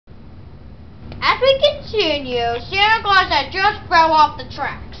As we continue, Santa Claus had just fell off the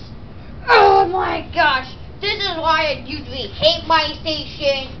tracks. Oh my gosh, this is why I usually hate my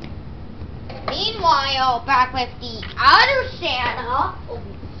station. Meanwhile, back with the other Santa over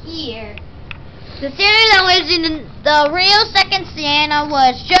here. The Santa that was in the real second Santa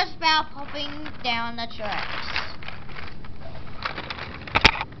was just about popping down the tracks.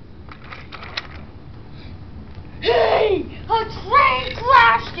 Hey! A train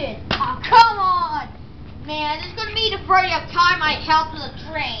crashed it! Oh, come on! Man, this is gonna be the first time I help the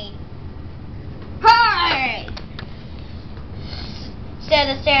train. Hey! Said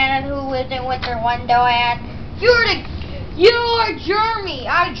the Santa who lived in Winter Wonderland. You're Jeremy!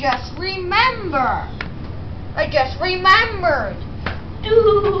 I just remembered!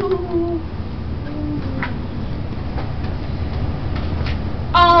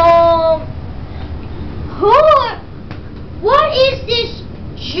 What is this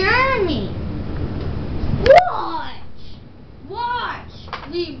Jeremy?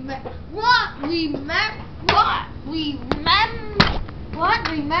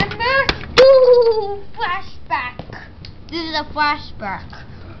 Remember? Ooh, flashback. This is a flashback.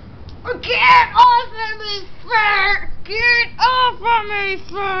 Get off of me, Freddy! Get off of me,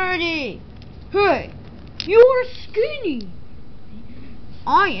 Freddy! Hey, you're skinny.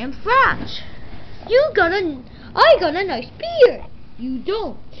 I am fat. I got a nice beard. You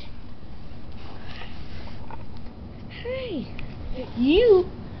don't. Hey,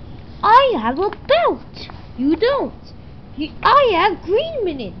 I have a belt. You don't. I have green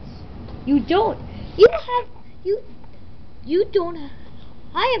mittens. You don't. You don't.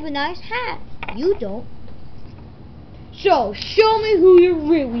 I have a nice hat. You don't. So show me who you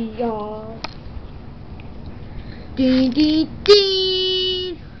really are. Ding ding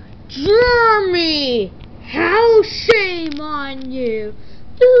ding. Jeremy, how shame on you.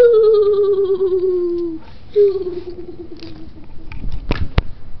 Ooh, ooh.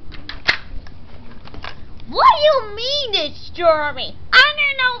 What do you mean it's Jeremy? I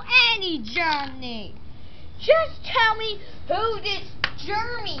don't know any Jeremy. Just tell me who this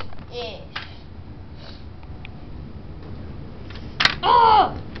Jeremy is.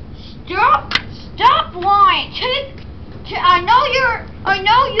 Oh, stop lying. I know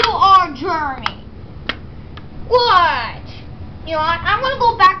you are Jeremy. What? You know what? I'm gonna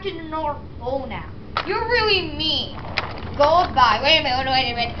go back to the North Pole now. You're really mean. Goodbye. Wait a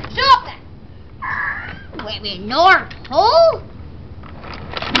minute. Stop that. Wait a minute, North Pole?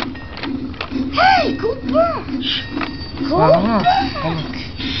 Hey, go back!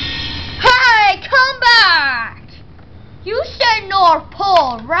 Hey, come back! You said North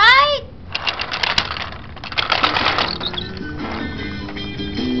Pole, right?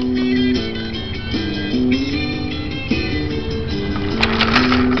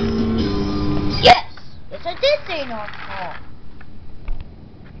 Yes, I did say North Pole.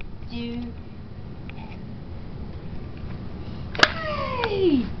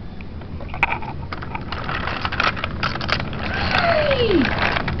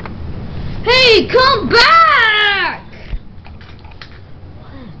 Hey, come back!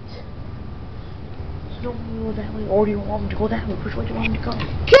 What? You don't want to go that way, or do you want me to go that way? Which way do you want me to go?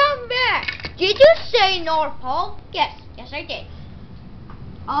 Come back! Did you say North Pole? Yes, I did.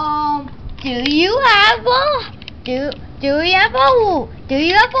 Do you have a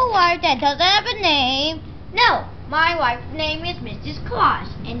wife that doesn't have a name? No, my wife's name is Mrs. Claus.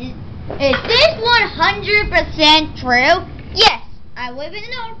 And is this 100% true? Yes. I live in the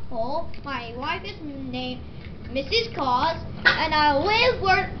North Pole. My wife is named Mrs. Claus, and I live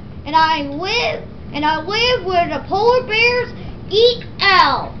where the polar bears eat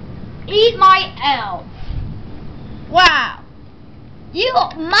my elf. Wow, you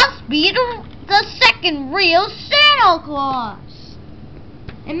must be the second real Santa Claus.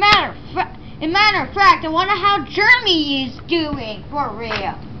 In matter of fact, I wonder how Jeremy is doing for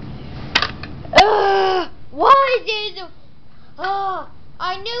real. Why did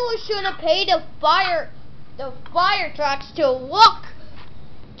I knew I should have paid the fire trucks to look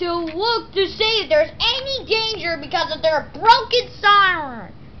to see if there's any danger because of their broken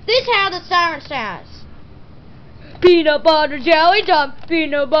siren. This is how the siren sounds. Peanut butter jelly time,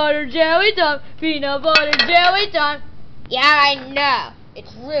 peanut butter jelly time, peanut butter jelly time. Yeah, I know.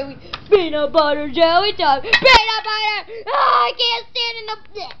 It's really peanut butter jelly time. Peanut butter! Oh, I can't stand in the...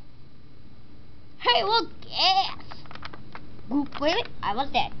 Hey, look, gas. Wait, I was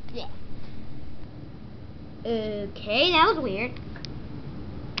dead. Yeah. Okay, that was weird.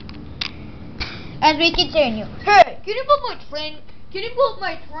 As we continue. Hey, can you put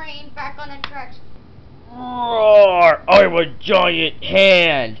my train back on the tracks? Roar! I'm a giant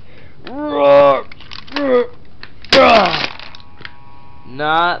hand. Roar!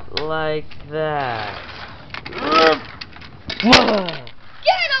 Not like that. Get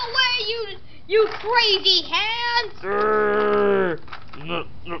away, you crazy hands!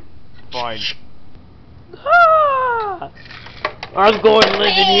 Fine. I'm going to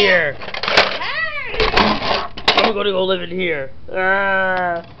live in here. I'm going to go live in here.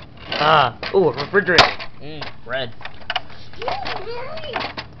 Ooh, a refrigerator. Bread.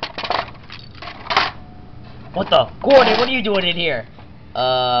 What the? Gordon, what are you doing in here?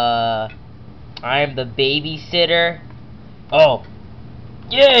 I'm the babysitter. Oh.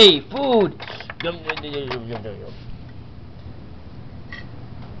 Yay, food. Yum, yum, yum, yum, yum, yum, yum.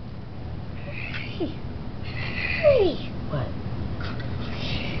 What?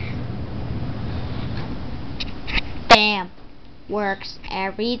 Bam. Works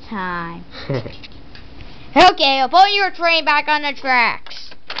every time. Okay, I'll put your train back on the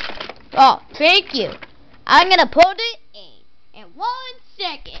tracks. Oh, thank you. I'm gonna put it in 1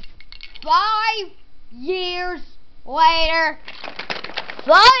 second. 5 years later,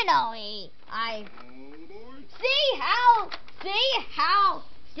 finally, see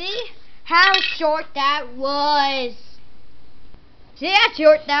how short that was. See how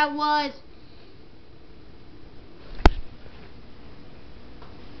short that was.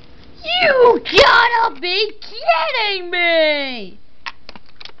 You gotta be kidding me!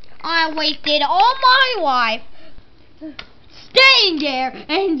 I wasted all my life staying there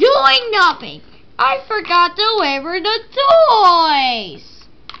and doing nothing. I forgot to deliver the toys.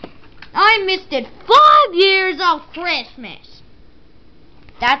 I missed it 5 years of Christmas.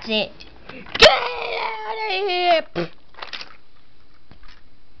 That's it. Get out of here!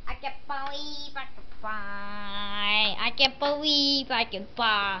 I can't believe I can fly. I can't believe I can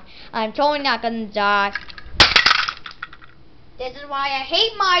fly. I'm totally not gonna die. This is why I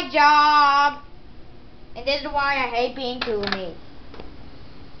hate my job. And this is why I hate being Kumi.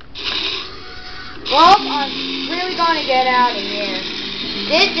 Well, I'm really gonna get out of here.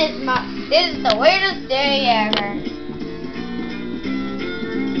 This is the weirdest day ever.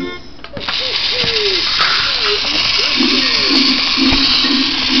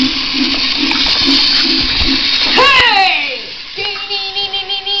 Hey!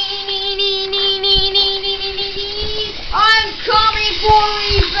 I'm coming for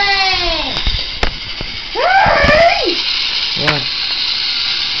revenge! Hey! What?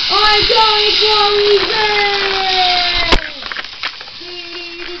 I'm coming for revenge!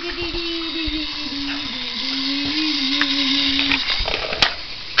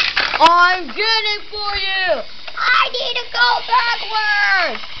 I'm getting for you! I need to go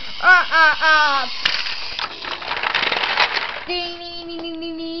backwards!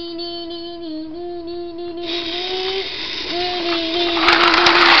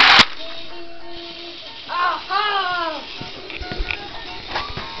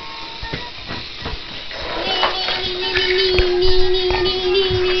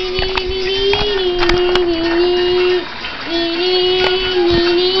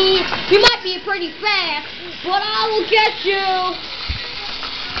 You might be pretty fast, but I will get you.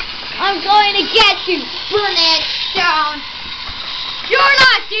 I'm going to get you, Burnett Stone. You're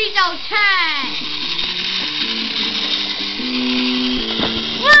not Diesel 10.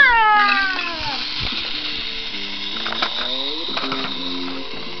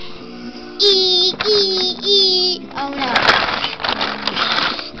 Oh no.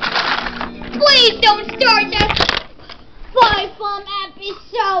 Please don't start that fight from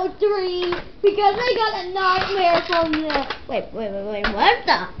episode 3 because I got a nightmare from the wait, what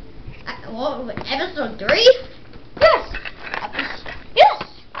the? Episode 3? Yes. Yes.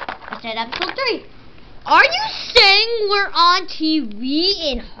 I said episode 3. Are you saying we're on TV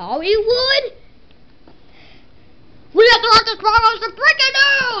in Hollywood? We have to watch this program for breaking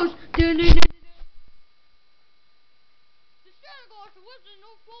news! The Santa Claus who lives in the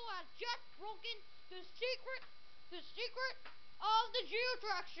North Pole has just broken the secret of the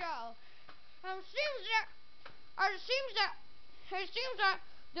Geotrax show. And it seems that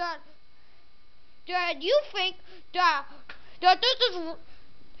you think that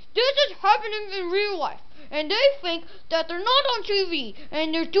this is happening in real life, and they think that they're not on TV,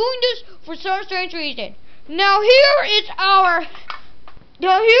 and they're doing this for some strange reason. Now here's our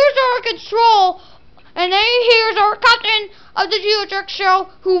control, and then here's our captain of the Geotrax show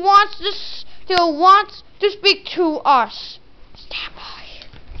who wants to speak to us. Stand by.